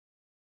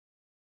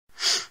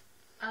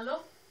Hello.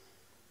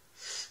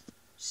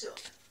 So,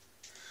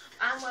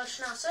 I'm Welsh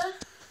Nasser,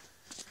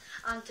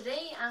 and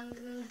today I'm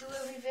going to do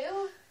a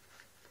review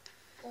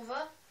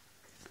over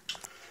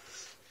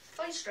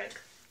Fire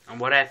Strike. And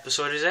what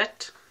episode is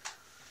it?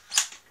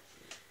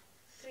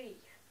 3.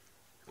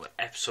 What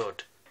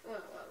episode?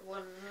 Well,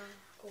 one.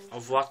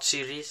 Of what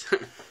series? 3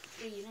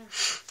 now.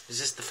 Is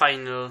this the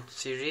final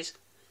series?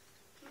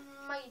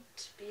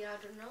 Might be, I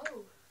don't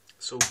know.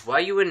 So why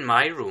are you in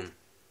my room?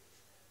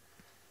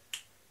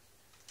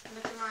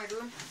 Look at my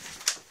room.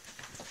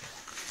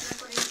 Look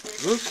what he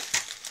did. Oops.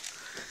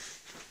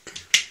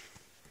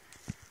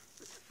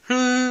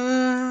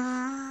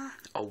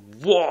 A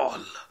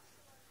wall.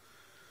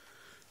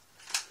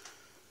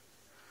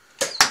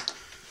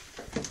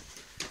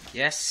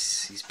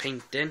 Yes, he's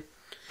painting.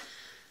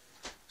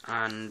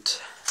 And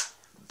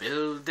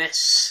build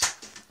this.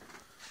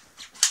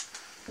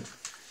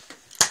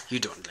 You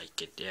don't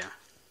like it, yeah?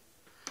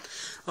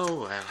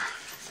 Oh well.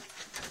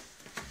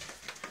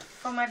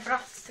 For my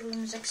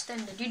bathroom's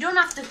extended. You don't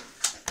have to.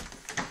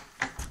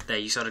 There,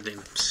 you saw a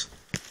glimpse.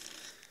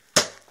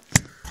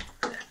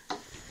 There.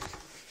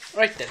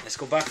 Right then, let's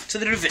go back to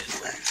the reveal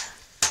then.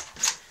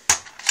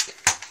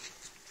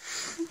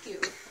 Thank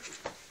you.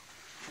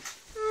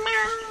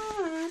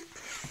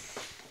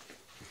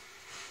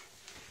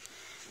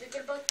 The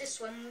good about this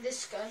one,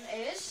 this gun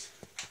is,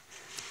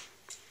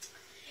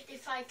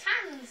 if I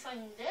can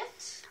find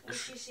it,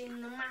 which is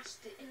in the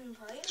Master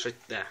Empire. It's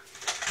right there.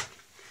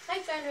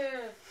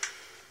 Lightfinder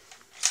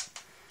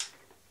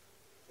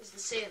is the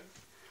same.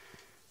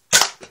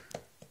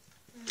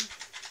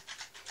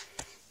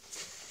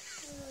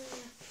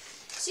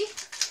 See?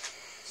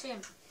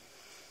 Same.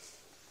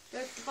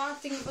 But the bad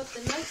thing about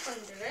the knife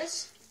finder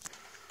is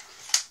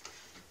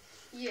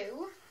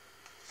you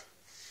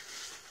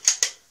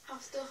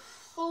have to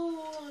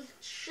hold,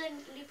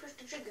 gently push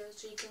the trigger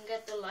so you can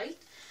get the light.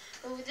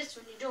 But with this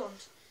one you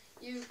don't.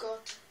 You've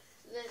got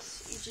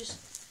this, you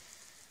just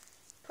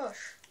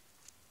push.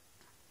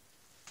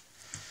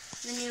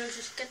 Then you'll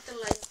just get the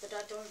light that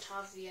I don't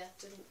have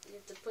yet, and you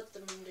have to put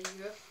them under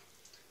here.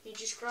 You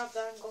just grab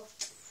that and go.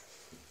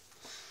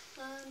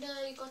 And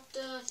you got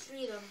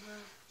 3 of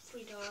them,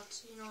 3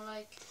 darts, you know,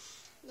 like,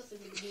 nothing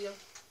big deal.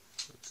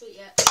 So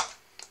yeah, it's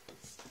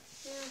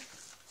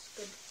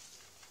good.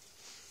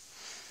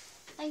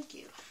 Thank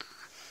you.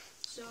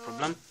 So, No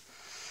problem.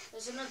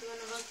 there's another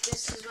one about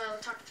this as well,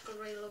 tactical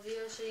rail over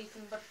here, so you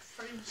can, but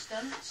for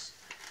instance,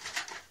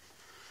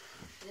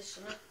 this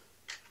one.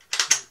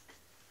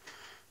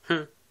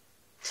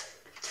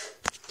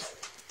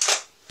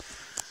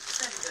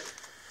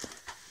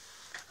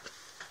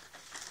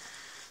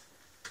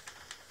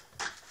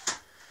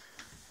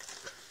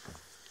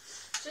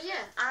 So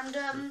yeah, and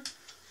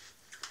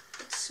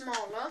it's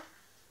smaller.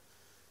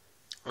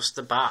 What's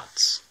the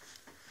bats?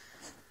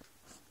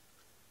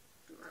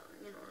 Well,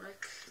 you know,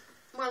 like,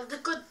 well, the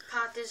good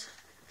part is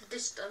the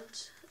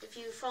distance. If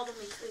you follow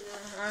me through,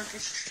 I'll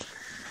just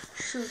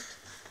shoot.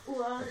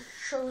 Oh, I'll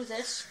show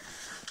this.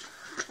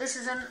 This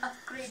is an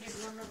upgraded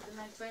one of the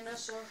knife finder,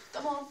 so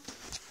come on.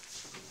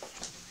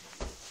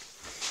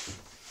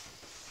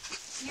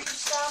 You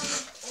stand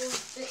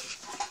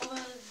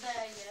over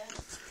there, yeah.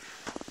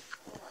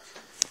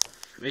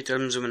 Wait,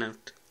 I'm zooming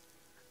out.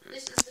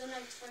 This is the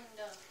knife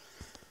finder.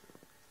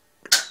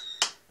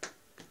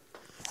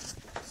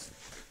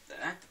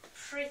 There.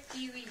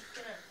 Pretty weak,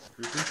 innit?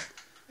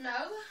 Mm-hmm.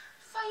 Now,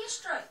 Fire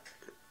Strike.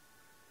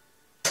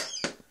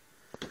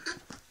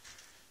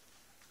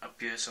 Up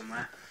here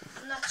somewhere.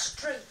 And that's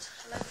straight,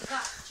 like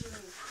that, you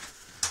move.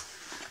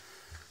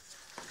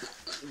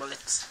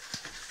 Bullets.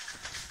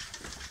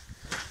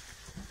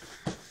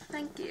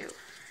 Thank you.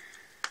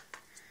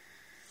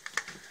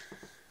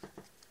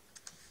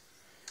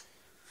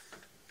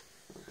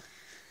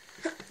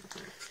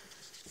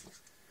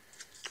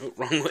 Oh,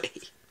 wrong way.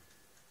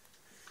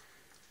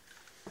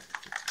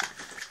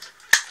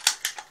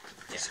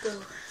 Let's go.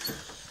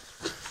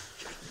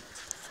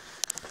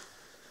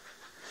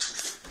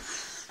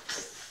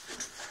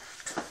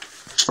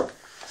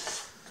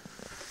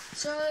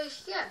 So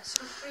yeah, it's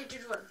an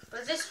upgraded one.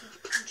 But this one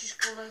you just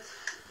go like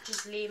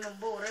just lame and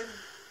boring.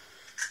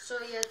 So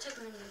yeah,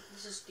 technically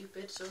this is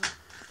stupid, so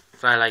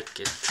I like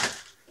it.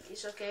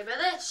 it's okay. But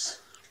this,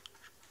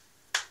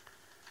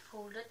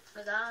 hold it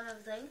like that and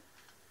everything.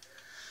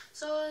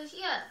 So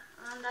yeah,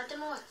 and I don't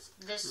know what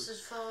this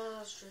is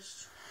for. It's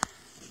just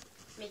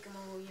make them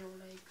all, you know,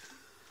 like,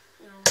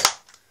 you know.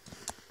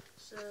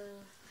 So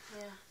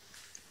yeah,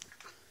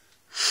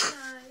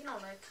 you know,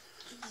 like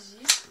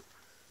easy.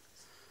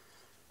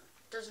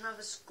 Doesn't have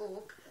a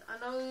scope. I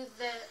know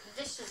that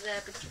this is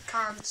there, but you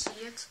can't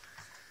see it.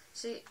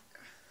 See,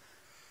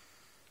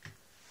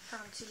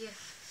 can't see it.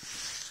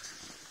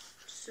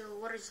 So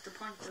what is the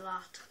point of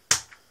that?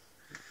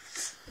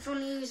 If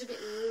only it was a bit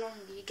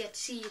longer, you get to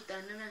see it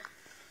then, innit?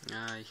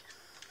 Aye.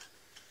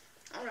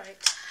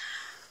 Alright.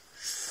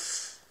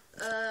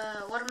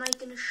 What am I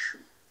gonna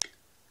shoot?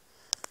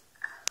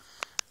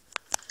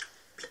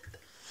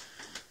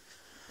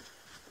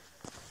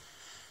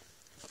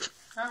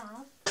 I don't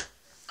know.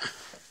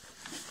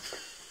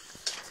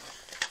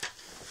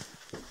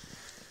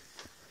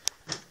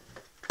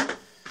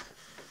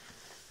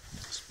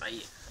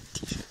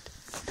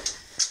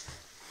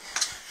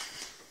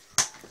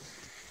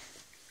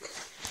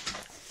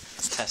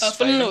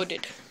 Test Up and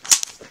loaded.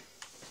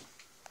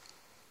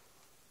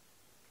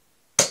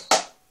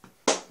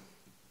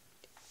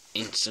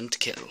 Instant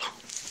kill.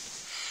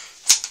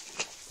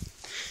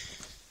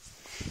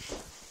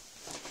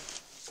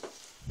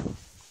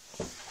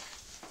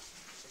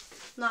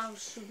 Now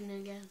shooting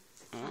again.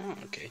 Oh,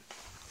 okay.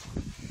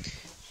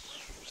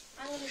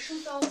 I'm going to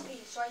shoot all three.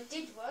 So I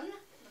did one,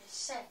 my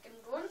second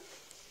one.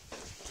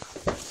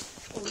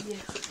 Oh yeah.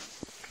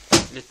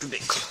 A little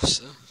bit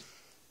closer.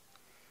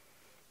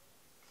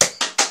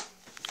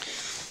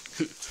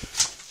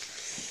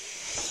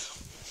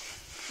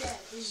 Yeah,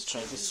 Let's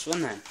try this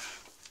one then.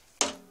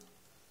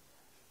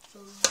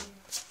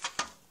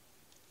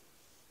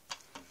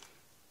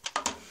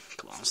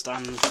 Come on,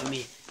 stand for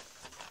me.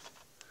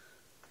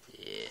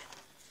 Yeah.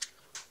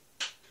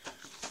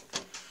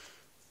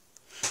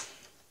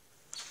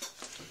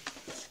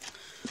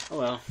 Oh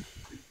well.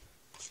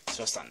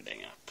 So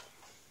standing up.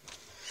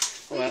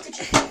 Oh You well. could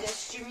just do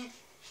this, Jimmy.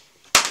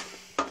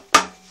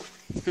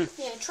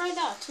 Yeah, try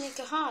that to make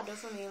it harder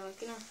for me,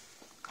 like, you know.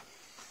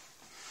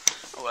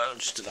 Oh well,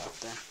 just do that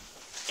then.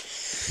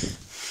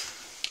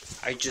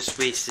 I just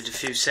wasted a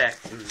few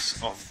seconds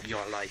of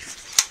your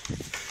life.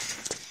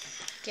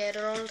 Get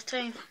it all the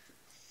time.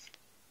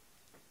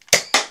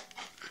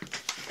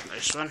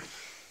 Nice one.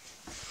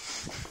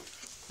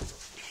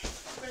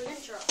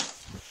 Brilliant job.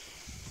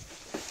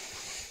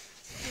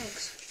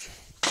 Thanks.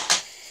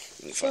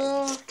 Fine.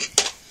 So,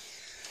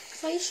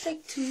 fire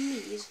strike to me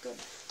is good.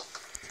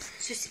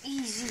 It's just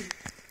easy.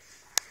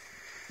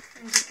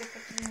 And you get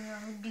it in your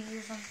hoodie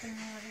or something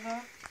like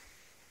that.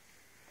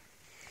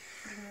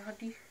 In your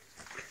hoodie.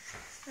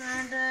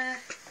 And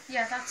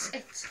yeah, that's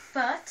it.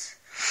 But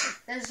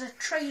there's a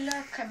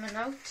trailer coming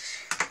out.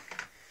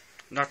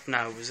 Not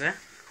now, is it?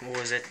 Or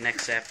was it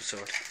next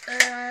episode?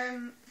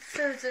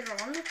 Further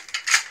on.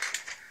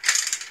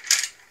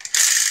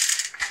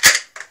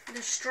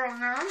 The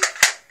Strong Arm.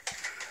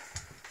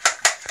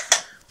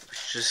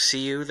 Just see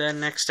you then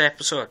next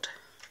episode.